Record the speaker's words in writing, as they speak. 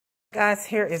Guys,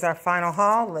 here is our final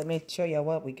haul. Let me show you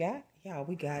what we got. Y'all,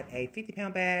 we got a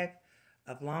 50-pound bag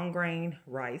of long grain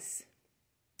rice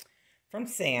from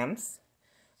Sam's.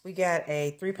 We got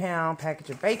a 3-pound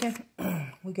package of bacon.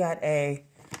 We got I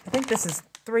think this is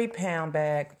 3-pound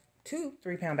bag, 2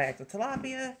 3-pound bags of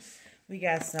tilapia. We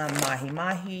got some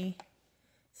mahi-mahi,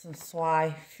 some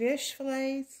swai fish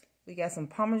fillets. We got some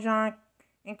Parmesan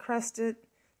encrusted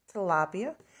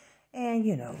tilapia. And,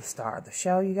 you know, the star of the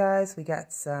show, you guys. We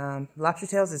got some lobster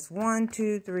tails. It's 1,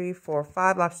 2, 3, 4,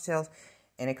 5 lobster tails.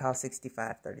 And it costs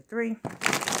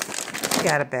 $65.33. We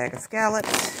got a bag of scallops.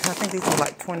 I think these are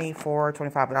like 24,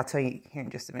 25, but I'll tell you here in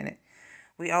just a minute.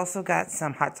 We also got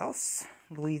some hot sauce,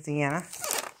 Louisiana.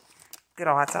 Good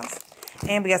old hot sauce.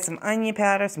 And we got some onion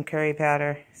powder, some curry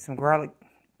powder, some garlic,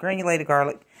 granulated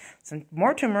garlic, some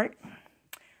more turmeric.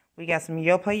 We got some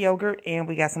Yoplait yogurt, and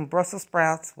we got some Brussels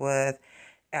sprouts with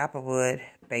applewood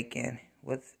bacon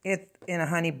with it in a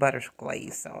honey butter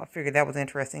glaze. So I figured that was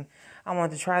interesting. I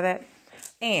wanted to try that.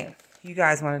 And you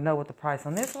guys want to know what the price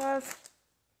on this was?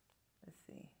 Let's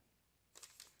see.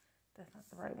 That's not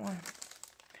the right one.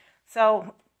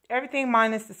 So everything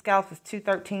minus the scallops was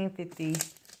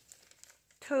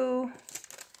 $213.52,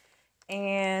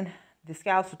 and the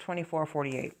scallops were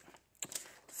 $24.48.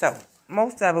 So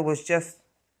most of it was just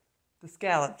the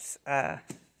scallops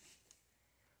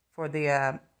for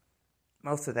the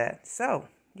most of that. So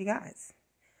you guys,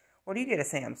 what do you get at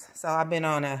Sam's? So I've been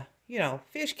on a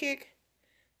fish kick,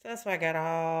 so that's why I got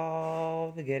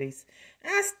all the goodies.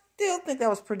 And I still think that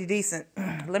was pretty decent.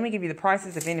 Let me give you the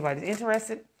prices if anybody's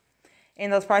interested.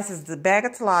 And those prices, the bag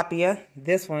of tilapia,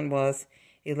 this one was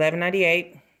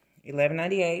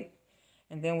 $11.98,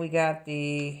 and then we got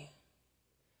the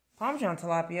Parmesan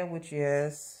tilapia, which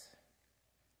is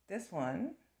this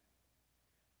one,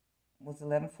 was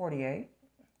 $11.48.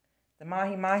 The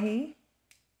mahi-mahi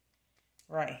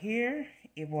right here,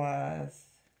 it was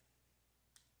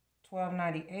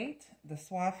 $12.98. The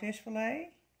swai fish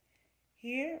fillet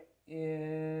here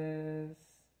is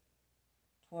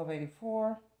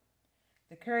 $12.84.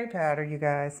 The curry powder, you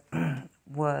guys,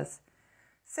 was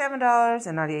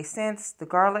 $7.98. The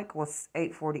garlic was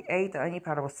 $8.48. The onion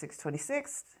powder was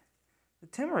 $6.26. The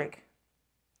turmeric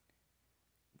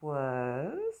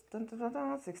was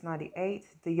 $6.98.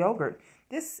 The yogurt,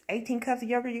 this 18 cups of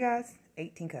yogurt, you guys,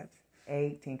 18 cups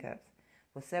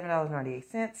was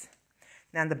 $7.98.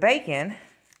 Now the bacon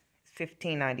is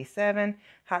 $15.97.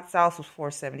 Hot sauce was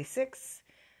 $4.76.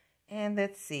 And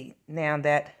let's see, now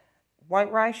that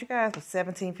white rice, you guys, was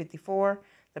 $17.54.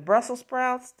 The Brussels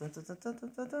sprouts, the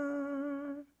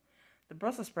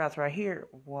Brussels sprouts right here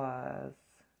was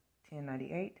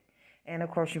 $10.98. And of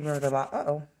course, you remember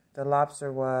the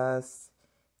lobster was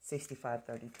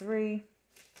 $65.33.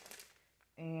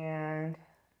 And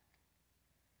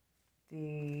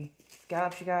the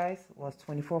scallops, you guys, was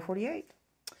 $24.48.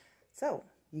 So,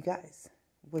 you guys,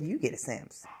 what do you get at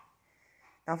Sam's?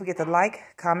 Don't forget to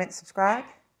like, comment, subscribe.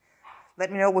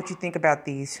 Let me know what you think about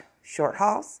these short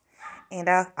hauls. And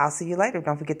I'll see you later.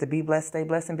 Don't forget to be blessed, stay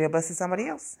blessed, and be a blessing to somebody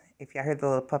else. If y'all heard the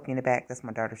little puppy in the back, that's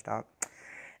my daughter's dog.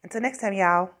 Until next time,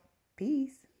 y'all.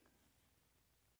 Peace.